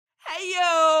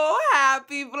Yo,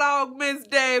 happy Vlogmas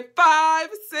day 5,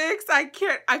 6. I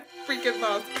freaking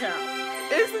lost count.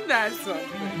 Isn't that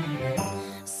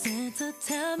something? Santa,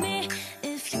 tell me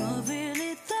if you're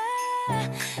really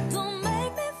there. Don't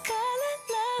make me fall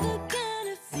in love again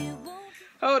if you won't.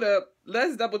 Hold up,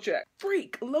 let's double check.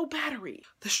 Freak, low battery.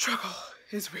 The struggle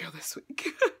is real this week.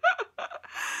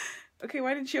 Okay,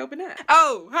 why didn't you open that?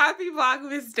 Oh, happy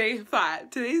Vlogmas day 5.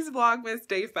 Today's Vlogmas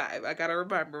day 5. I gotta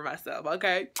remember myself,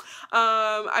 okay?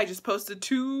 I just posted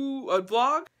two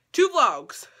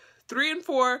vlogs, 3 and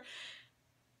 4.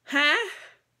 Huh?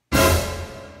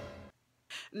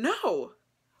 No,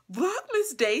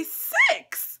 Vlogmas day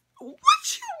 6. What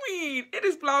you mean? It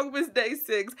is Vlogmas day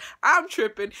 6. I'm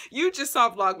tripping. You just saw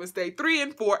Vlogmas day 3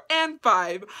 and 4 and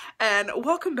 5. And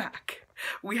welcome back.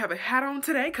 We have a hat on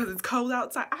today because it's cold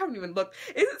outside. I haven't even looked.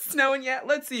 Is it snowing yet?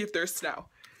 Let's see if there's snow.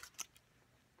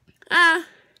 A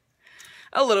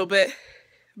little bit.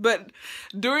 But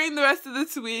during the rest of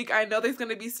this week, I know there's going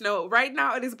to be snow. Right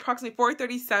now, it is approximately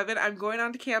 4:37. I'm going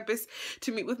onto campus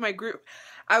to meet with my group.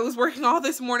 I was working all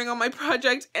this morning on my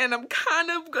project, and I'm kind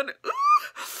of gonna...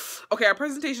 Okay, our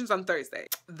presentation's on Thursday.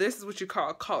 This is what you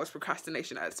call college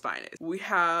procrastination at its finest. We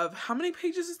have... How many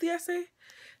pages is the essay?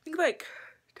 I think like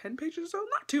 10 pages or so.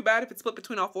 Not too bad if it's split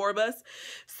between all 4 of us.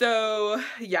 So,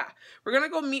 yeah. We're gonna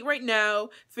go meet right now,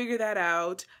 figure that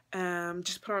out.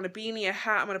 Just put on a beanie, a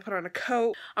hat. I'm gonna put on a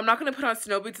coat. I'm not gonna put on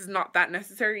snow boots. It's not that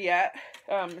necessary yet.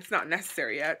 It's not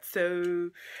necessary yet. So,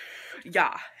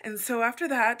 yeah. And so after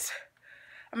that,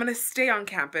 I'm gonna stay on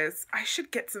campus. I should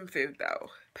get some food though,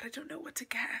 but I don't know what to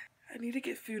get. I need to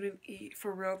get food and eat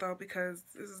for real though, because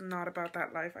this is not about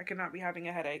that life. I cannot be having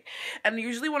a headache. And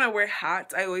usually when I wear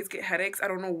hats, I always get headaches. I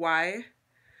don't know why.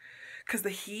 Because the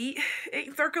heat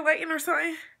ain't circulating or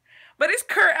something. But it's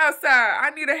Kurt outside.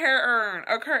 I need a hair urn.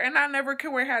 Okay? And I never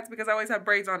can wear hats because I always have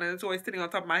braids on and it's always sitting on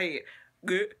top of my head.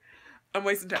 Good. I'm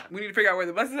wasting time. We need to figure out where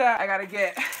the bus is at. I gotta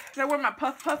get... Should I wear my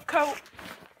puff coat?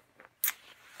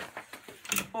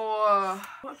 Or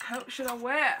what coat should I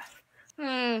wear?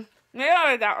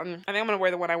 Yeah, that one. I think I'm gonna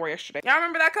wear the one I wore yesterday. Y'all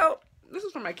remember that coat? This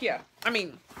is from IKEA. I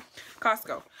mean,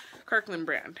 Costco. Kirkland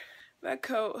brand. That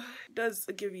coat does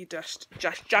give you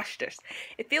justice.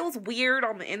 It feels weird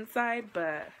on the inside,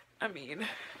 but I mean,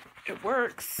 it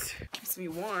works. Keeps me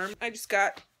warm. I just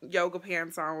got yoga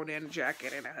pants on and a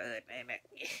jacket and a hood.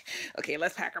 Okay,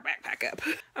 let's pack our backpack up.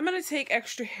 I'm gonna take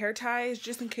extra hair ties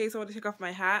just in case I want to take off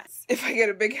my hat if I get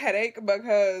a big headache,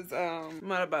 because I'm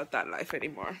not about that life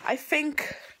anymore. I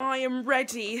think I am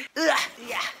ready. Ugh,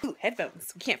 yeah. Ooh,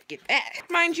 headphones. We can't forget that.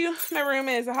 Mind you, my room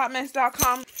is a hotmess.com.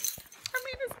 I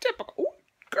mean, it's typical. Ooh,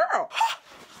 girl.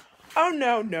 Oh,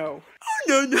 no.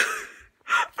 Oh, no.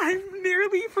 I'm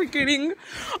nearly forgetting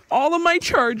all of my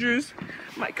chargers,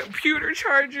 my computer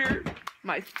charger,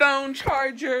 my phone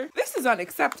charger. This is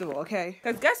unacceptable, okay?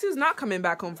 Because guess who's not coming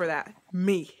back home for that?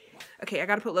 Me. Okay, I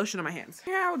gotta put lotion on my hands.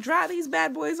 Hear how dry these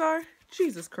bad boys are?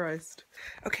 Jesus Christ.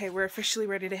 Okay, we're officially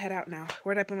ready to head out now.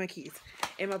 Where'd I put my keys?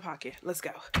 In my pocket. Let's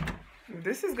go.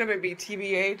 This is gonna be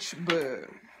TBH, but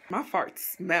my farts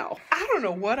smell. I don't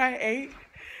know what I ate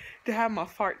to have my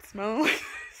farts smell like this.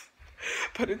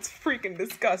 But it's freaking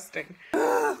disgusting.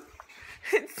 Ugh,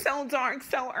 it's so dark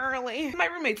so early. My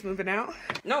roommate's moving out.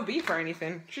 No beef or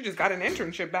anything. She just got an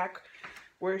internship back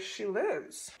where she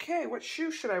lives. Okay, what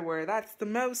shoes should I wear? That's the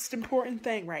most important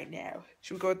thing right now.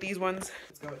 Should we go with these ones?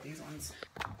 Let's go with these ones.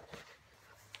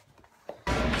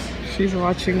 She's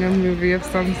watching a movie of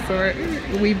some sort.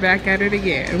 We back at it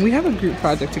again. And we have a group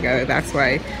project together, that's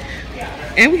why.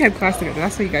 And we had class together,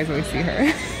 that's why you guys always see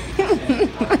her.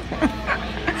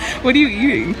 What are you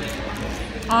eating?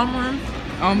 Almonds.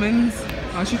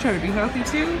 Oh, she's trying to be healthy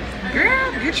too?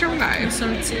 Girl, get your life. And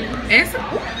some tea. And some,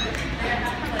 ooh,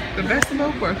 the best of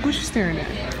both worlds. Who's she staring at?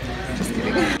 Just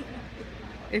kidding.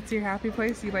 It's your happy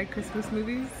place? You like Christmas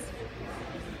movies?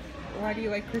 Why do you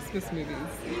like Christmas movies?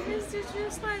 Because it's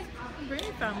just like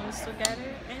bring families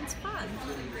together and it's fun.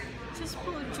 Just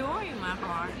put joy in my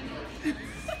heart.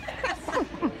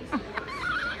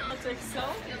 So?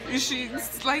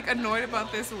 She's like annoyed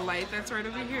about this light that's right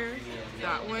over here.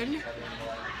 That one.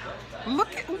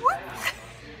 Look at what?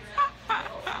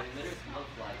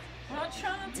 I'm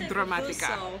trying to take a good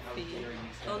selfie.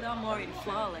 Although I'm already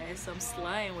flawless, I'm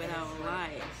slaying without a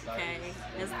light. Okay,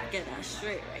 let's get that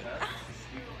straight right now.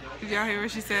 Did y'all hear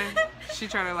what she said? She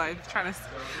trying to.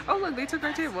 Oh look, they took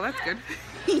our table. That's good.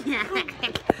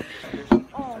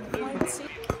 Oh, my tea.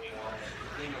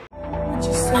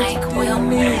 Like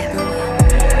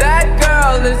that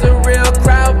girl is a real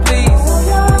crowd, please.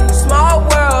 Small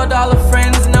world, all her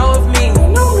friends know of me.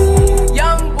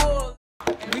 Young bull.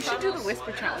 We should do the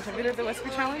whisper challenge. Have you done the whisper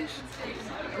challenge?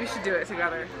 We should do it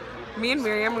together. Me and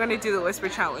Miriam are gonna do the whisper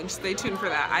challenge. Stay tuned for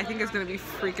that. I think it's gonna be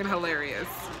freaking hilarious.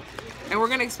 And we're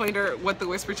gonna explain to her what the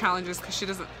whisper challenge is because she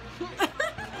doesn't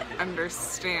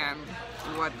understand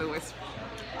what the whisper.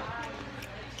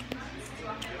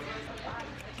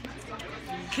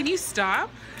 Can you stop?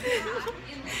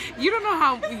 You don't know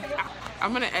how.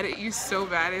 I'm gonna edit you so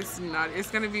bad. It's not.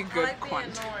 It's gonna be good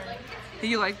content. Do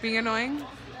you like being annoying?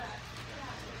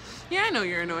 Yeah, I know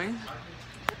you're annoying.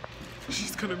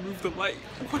 She's gonna move the light.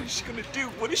 What is she gonna do?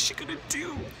 What is she gonna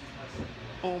do?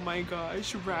 Oh my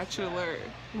gosh, Ratchet alert.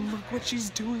 Look what she's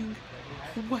doing.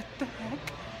 What the heck?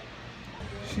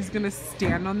 She's gonna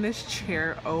stand on this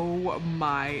chair. Oh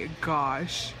my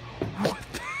gosh. What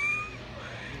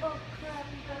the?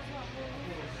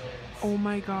 Oh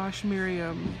my gosh,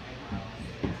 Miriam.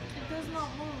 It does not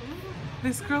move.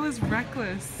 This girl is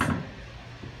reckless.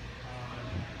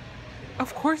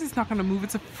 Of course it's not gonna move.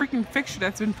 It's a freaking fixture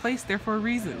that's been placed there for a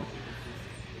reason.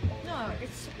 No,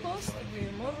 it's supposed to be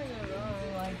moving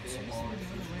around like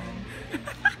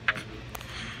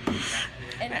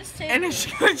and it's taking. And if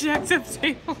she rejects a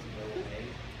table.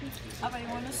 But you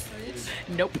wanna switch?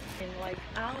 Nope. And like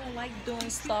I don't like doing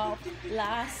stuff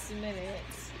last minute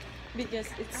because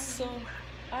it's so.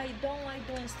 I don't like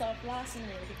doing stuff last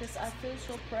minute because I feel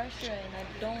so pressured and I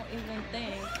don't even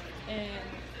think. And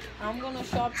I'm gonna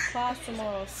show up to class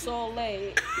tomorrow so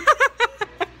late.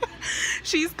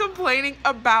 She's complaining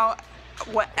about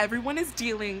what everyone is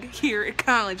dealing here at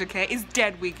college, okay? It's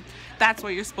dead week. That's why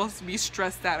you're supposed to be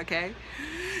stressed out, okay?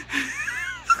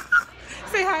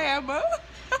 Say hi, Emma.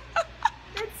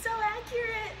 It's so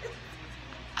accurate.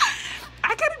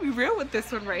 I gotta be real with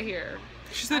this one right here.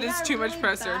 She said it's too much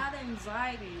pressure. Bad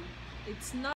anxiety.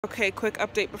 It's not. Okay, quick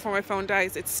update before my phone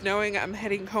dies. It's snowing. I'm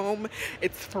heading home.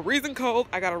 It's freezing cold.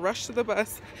 I gotta rush to the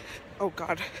bus. Oh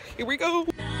God, here we go.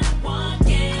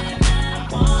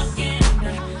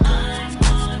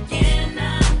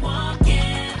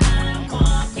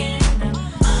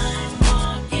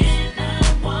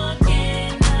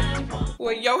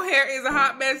 When your hair is a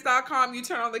hot mess.com, you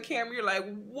turn on the camera, you're like,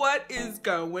 what is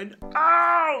going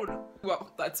on?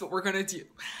 Well, that's what we're gonna do.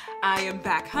 I am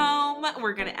back home.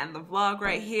 We're gonna end the vlog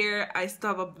right here. I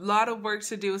still have a lot of work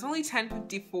to do. It's only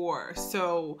 10:54,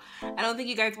 so I don't think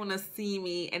you guys wanna see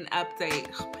me and update.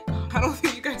 Oh my God. I don't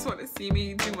think you guys wanna see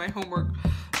me do my homework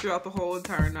throughout the whole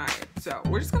entire night. So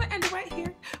we're just gonna end it right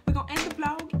here. We're gonna end the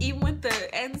vlog, even with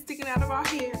the ends sticking out of our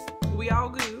hair. We all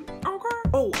good, okay?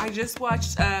 Oh, I just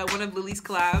watched one of Lily's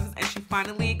collabs and she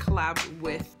finally collabed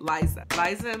with Liza.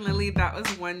 Liza and Lily, that was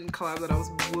one collab that I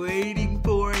was waiting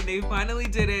for and they finally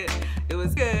did it. It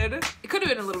was good. It could have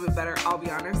been a little bit better, I'll be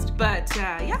honest. But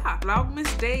yeah,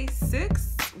 Vlogmas day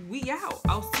 6, we out.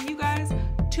 I'll see you guys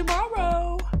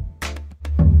tomorrow.